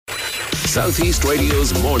South East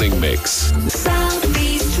Radio's morning mix. South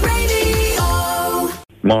East Radio.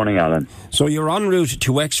 Morning, Alan. So you're en route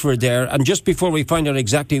to Wexford there, and just before we find out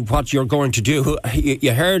exactly what you're going to do,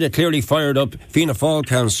 you heard a clearly fired up Fianna Fáil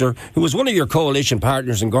councillor, who was one of your coalition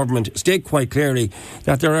partners in government, state quite clearly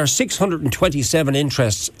that there are 627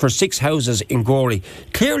 interests for 6 houses in Gorey.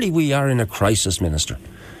 Clearly we are in a crisis, Minister.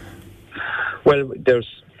 Well, there's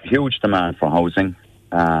huge demand for housing,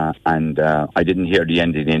 and I didn't hear the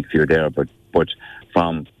end of the interview there, but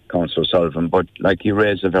from Councillor Sullivan, but like you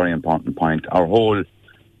raised a very important point. Our whole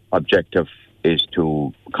objective is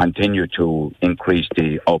to continue to increase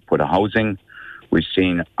the output of housing. We've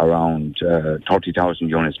seen around 30,000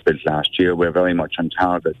 units built last year. We're very much on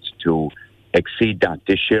target to exceed that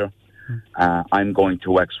this year. I'm going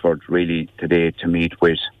to Wexford really today to meet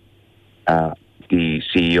with the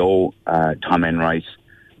CEO, Tom Enright,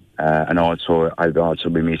 and also I'll also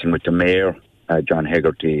be meeting with the Mayor, John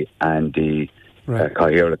Hegarty, and the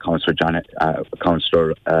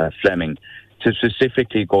Councillor Fleming, to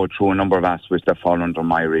specifically go through a number of aspects that fall under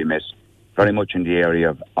my remit, very much in the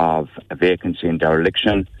area of vacancy and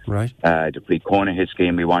dereliction. Right. The pre-Conaghy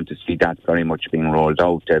scheme, we want to see that very much being rolled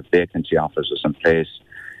out, vacancy officers in place.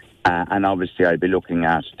 And obviously I'll be looking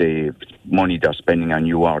at the money they're spending on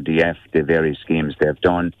URDF, the various schemes they've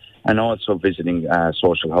done, and also visiting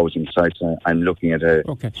social housing sites. I'm looking at a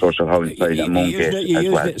social housing site at Moongate as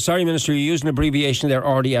well. Sorry, Minister, you're using an abbreviation there,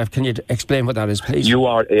 RDF. Can you explain what that is, please?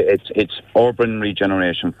 It's Urban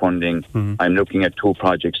Regeneration Funding. Mm-hmm. I'm looking at 2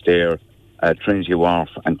 projects there, Trinity Wharf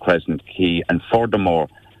and Crescent Quay. And furthermore,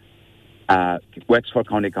 Wexford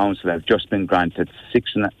County Council have just been granted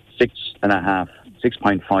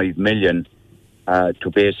 6.5 million to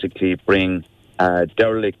basically bring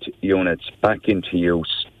derelict units back into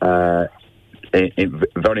use,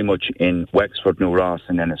 very much in Wexford, New Ross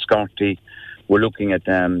and Enniscorthy. We're looking at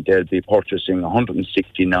them. They'll be purchasing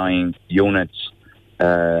 169 units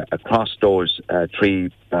across those 3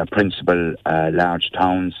 principal large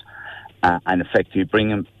towns, and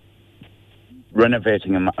effectively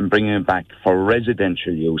renovating them and bringing them back for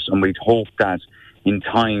residential use. And we'd hope that in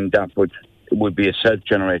time that would be a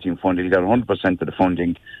self-generating funding. They'll get 100% of the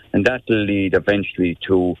funding, and that will lead eventually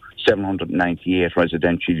to 798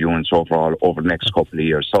 residential units overall over the next couple of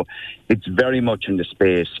years. So it's very much in the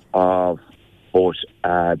space of both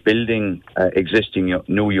building existing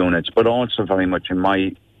new units, but also very much in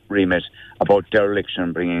my remit about dereliction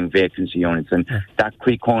and bringing vacancy units. And that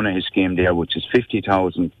pre-Conaghy scheme there, which is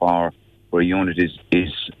 50,000 for where a unit is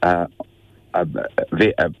a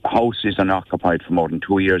house is unoccupied for more than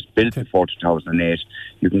 2 years, built before 2008.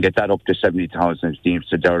 You can get that up to 70,000 if deemed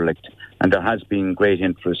to derelict. And there has been great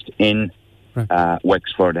interest in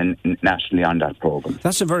Wexford and nationally on that programme.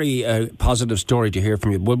 That's a very positive story to hear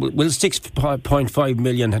from you. Will 6.5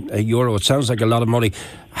 million euro, it sounds like a lot of money.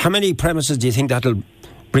 How many premises do you think that'll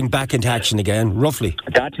bring back into action again, roughly?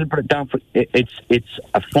 It's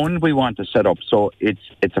a fund we want to set up. So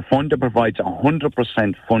it's a fund that provides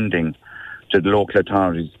 100% funding to the local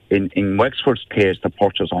authorities. In Wexford's case, to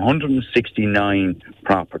purchase 169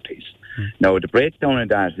 properties. Now, the breakdown of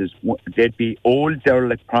that is they'd be old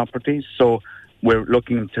derelict properties, so we're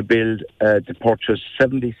looking to purchase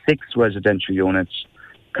 76 residential units,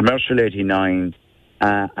 commercial 89,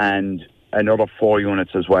 and another 4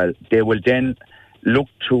 units as well. They will then look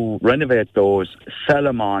to renovate those, sell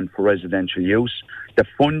them on for residential use. The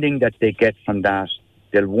funding that they get from that,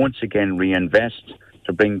 they'll once again reinvest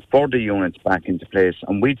to bring further units back into place.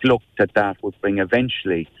 And we've looked at that would bring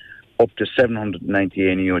eventually up to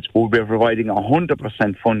 798 units. We'll be providing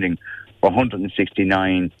 100% funding for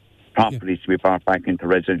 169 properties to be brought back into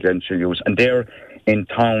residential use. And they're in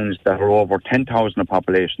towns that are over 10,000 of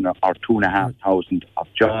population or 2,500 of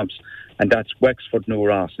jobs. And that's Wexford, New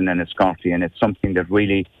Ross and Enniscorthy. And it's something that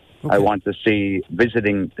really I want to see,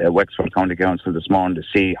 visiting the Wexford County Council this morning to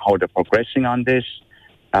see how they're progressing on this.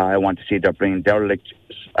 I want to see they're bringing derelict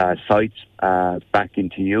sites back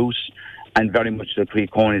into use, and very much the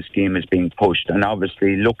pre-Conaghy scheme is being pushed. And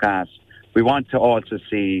obviously we want to also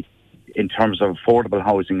see, in terms of affordable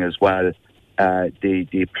housing as well,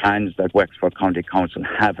 the plans that Wexford County Council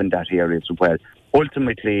have in that area as well.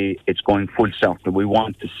 Ultimately, it's going full circle. We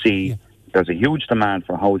want to see there's a huge demand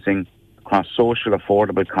for housing across social,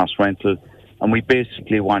 affordable, cost rental, and we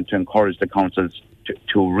basically want to encourage the councils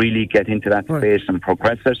to really get into that space and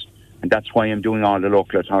progress it. And that's why I'm doing all the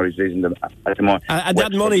local authorities at the moment. And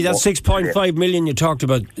that money, that 6.5 million you talked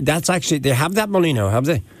about, that's actually, they have that money now, have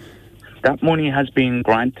they? That money has been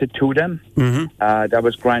granted to them. Mm-hmm. That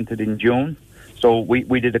was granted in June. So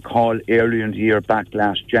we did a call earlier in the year, back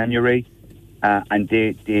last January, and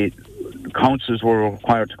they councils were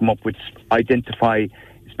required to come up with, identify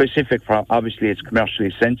specific for, obviously it's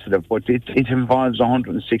commercially sensitive, but it involves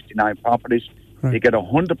 169 properties. Right. They get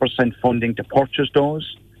 100% funding to purchase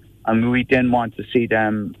those, and we then want to see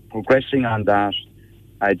them progressing on that,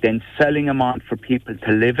 then selling them on for people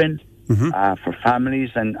to live in, for families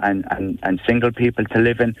and single people to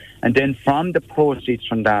live in, and then from the proceeds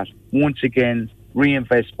from that, once again,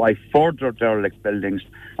 reinvest by further derelict buildings.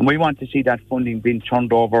 And we want to see that funding being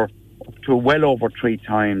turned over up to well over 3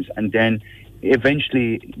 times, and then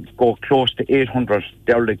eventually go close to 800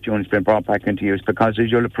 derelict units being brought back into use, because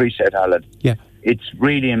as you'll appreciate, Alan, it's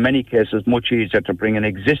really in many cases much easier to bring an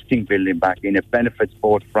existing building back in. It benefits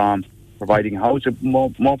both from providing housing,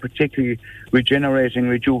 more particularly regenerating,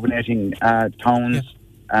 rejuvenating towns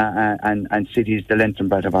and cities, the length and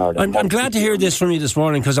breadth of Ireland. I'm glad to hear this from you this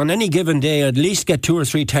morning, because on any given day I'd at least get 2 or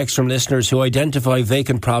 3 texts from listeners who identify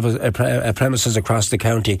vacant premises across the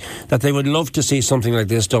county that they would love to see something like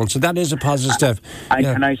this done. So that is a positive step.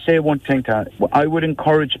 Can I say one thing? I would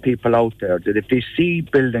encourage people out there that if they see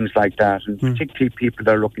buildings like that, and particularly people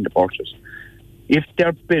that are looking to purchase, if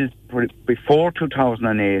they're built before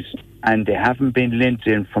 2008 and they haven't been linked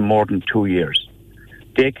in for more than 2 years,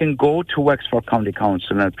 they can go to Wexford County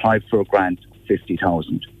Council and apply for a grant of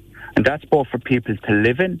 50,000. And that's both for people to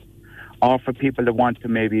live in, or for people that want to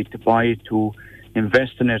maybe to buy it, to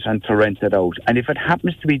invest in it and to rent it out. And if it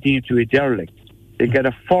happens to be deemed to be derelict, they get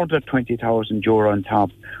a further €20,000 on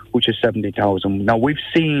top, which is 70,000. Now we've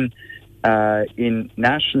seen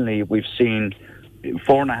nationally, we've seen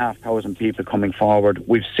 4,500 people coming forward.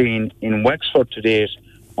 We've seen in Wexford to date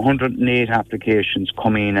 108 applications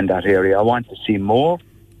coming in that area. I want to see more,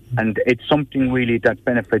 and it's something really that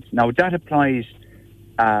benefits. Now that applies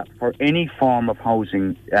for any form of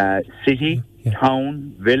housing, city,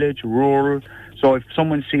 town, village, rural. So if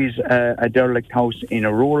someone sees a derelict house in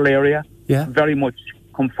a rural area, very much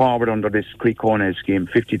come forward under this Creek-O'Neill scheme,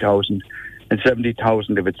 50,000 and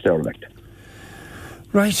 70,000 if it's derelict.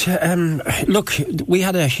 Right. Look, we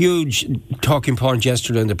had a huge talking point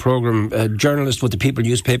yesterday in the programme. A journalist with the People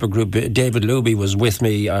newspaper group, David Luby, was with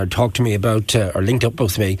me, or talked to me about, or linked up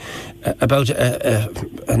with me, about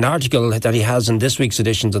an article that he has in this week's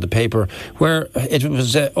editions of the paper, where it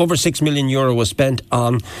was over €6 million was spent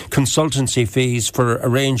on consultancy fees for a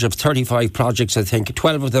range of 35 projects, I think,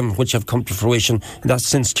 12 of them which have come to fruition, and that's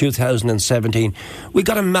since 2017. We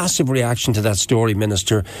got a massive reaction to that story,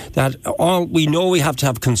 Minister, that all we know we have to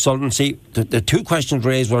have consultancy. The 2 questions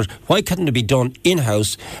raised were, why couldn't it be done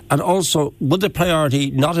in-house? And also, would the priority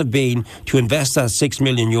not have been to invest that €6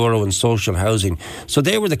 million in social housing? So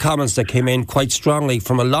they were the comments that came in quite strongly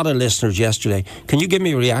from a lot of listeners yesterday. Can you give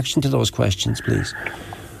me a reaction to those questions, please?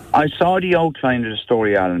 I saw the outline of the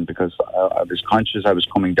story, Alan, because I was conscious I was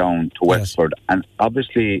coming down to Wexford, and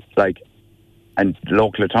obviously, and the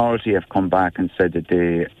local authority have come back and said that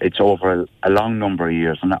it's over a long number of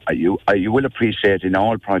years. And you will appreciate in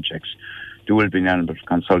all projects there will be an element of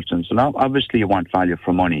consultants. And obviously you want value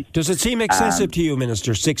for money. Does it seem excessive to you,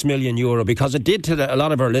 Minister, €6 million? Because it did to a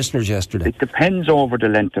lot of our listeners yesterday. It depends over the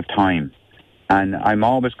length of time. And I'm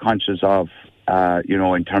always conscious of,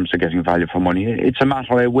 in terms of getting value for money. It's a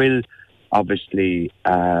matter I will obviously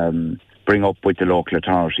bring up with the local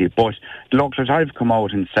authority. But the local authority have come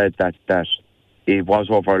out and said that it was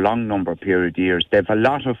over a long number of period years. They've a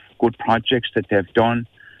lot of good projects that they've done.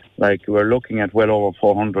 Like, we're looking at well over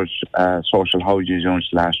 400 social housing units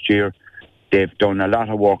last year. They've done a lot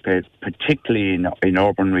of work, particularly in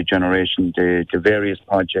urban regeneration, the various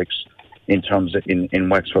projects in terms of in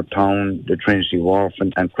Wexford Town, the Trinity Wharf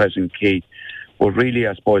and Crescent Quay. But really,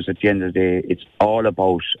 I suppose at the end of the day, it's all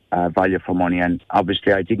about value for money. And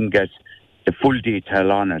obviously, I didn't get the full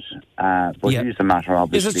detail on it, but it is a matter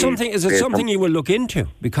of... Is it something you will look into?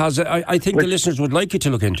 Because I think the listeners would like you to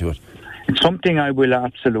look into it. It's something I will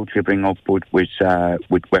absolutely bring up with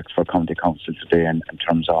Wexford County Council today in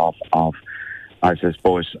terms of I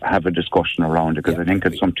suppose, have a discussion around it, because I think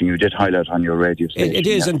it's something you did highlight on your radio station. It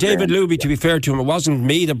is, and David Luby, to be fair to him, it wasn't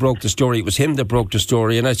me that broke the story, it was him that broke the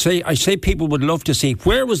story. And I say people would love to see,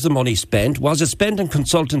 where was the money spent? Was it spent on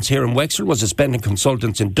consultants here in Wexford? Was it spent on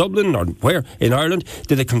consultants in Dublin, or where in Ireland?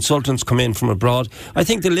 Did the consultants come in from abroad? I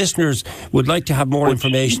think the listeners would like to have more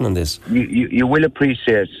information on this. You will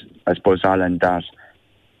appreciate, I suppose, Alan, that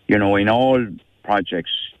in all projects,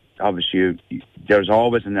 obviously there's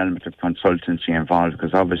always an element of consultancy involved,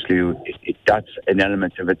 because obviously that's an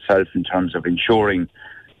element of itself in terms of ensuring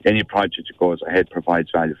any project that goes ahead provides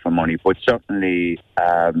value for money. But certainly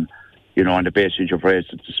on the basis you've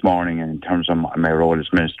raised it this morning, and in terms of my role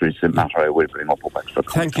as minister, it's a matter I will bring up with Wexford.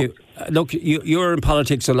 Thank you. Look, you're in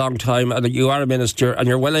politics a long time, and you are a minister, and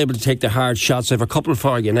you're well able to take the hard shots. I have a couple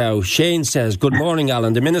for you now. Shane says, good morning,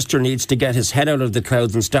 Alan. The minister needs to get his head out of the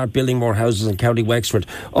clouds and start building more houses in County Wexford.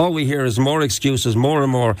 All we hear is more excuses, more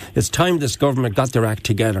and more. It's time this government got their act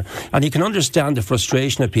together. And you can understand the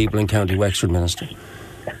frustration of people in County Wexford, Minister.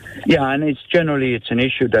 Yeah, and it's an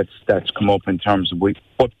issue that's come up in terms of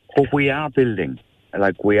but we are building.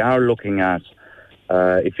 Like, we are looking at,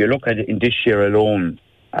 if you look at it in this year alone,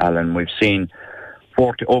 Alan, we've seen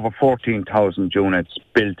over 14,000 units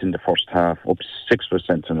built in the first half, up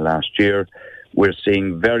 6% in last year. We're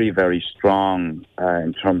seeing very, very strong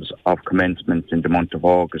in terms of commencement in the month of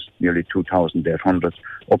August, nearly 2,800,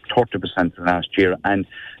 up 30% in last year. And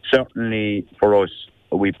certainly for us,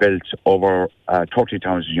 we built over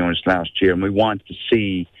 30,000 units last year, and we want to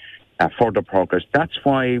see further progress. That's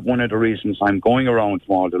why one of the reasons I'm going around to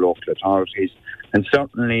all the local authorities, and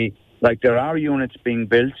certainly, there are units being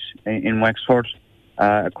built in Wexford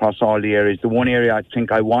across all the areas. The one area I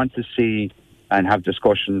think I want to see and have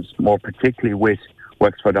discussions more particularly with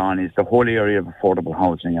Wexford on is the whole area of affordable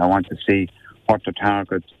housing. I want to see what the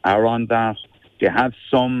targets are on that. They have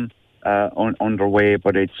some underway,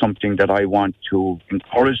 but it's something that I want to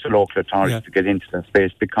encourage the local authorities to get into that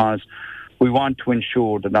space, because we want to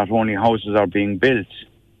ensure that not only houses are being built,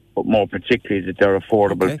 but more particularly that they're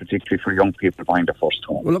affordable, particularly for young people buying their first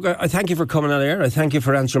home. Well, look, I thank you for coming on air. I thank you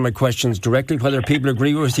for answering my questions directly. Whether people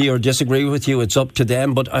agree with you or disagree with you, it's up to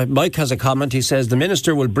them. But Mike has a comment. He says, the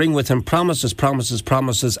Minister will bring with him promises,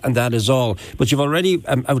 and that is all. But you've already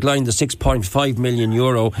outlined the €6.5 million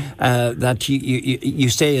that you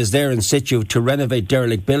say is there in situ to renovate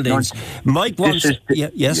derelict buildings. Mike wants...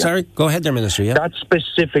 Sorry, go ahead there, Minister. Yeah, that's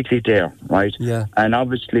specifically there, right? Yeah. And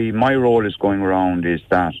obviously my role is going around is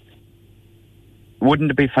that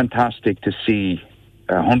wouldn't it be fantastic to see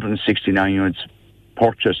 169 units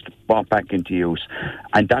purchased, bought back into use,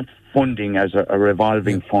 and that funding as a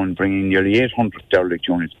revolving fund, bringing nearly 800 derelict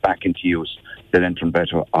units back into use, the Lantern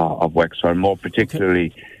Better of Wexford, more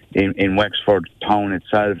particularly in Wexford town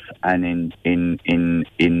itself and in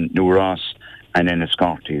New Ross and in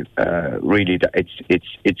Escarty. Really,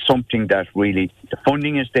 it's something that really, the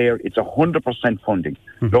funding is there. It's 100% funding.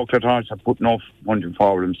 Local authorities have put no funding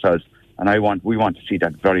forward themselves, and we want to see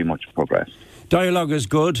that very much progress. Dialogue is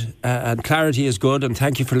good and clarity is good, and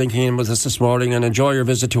thank you for linking in with us this morning, and enjoy your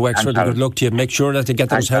visit to Wexford, and good luck to you. Make sure that they get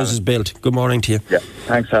those houses built. Good morning to you. Yeah,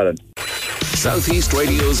 thanks, Alan. South East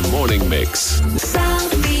Radio's morning mix.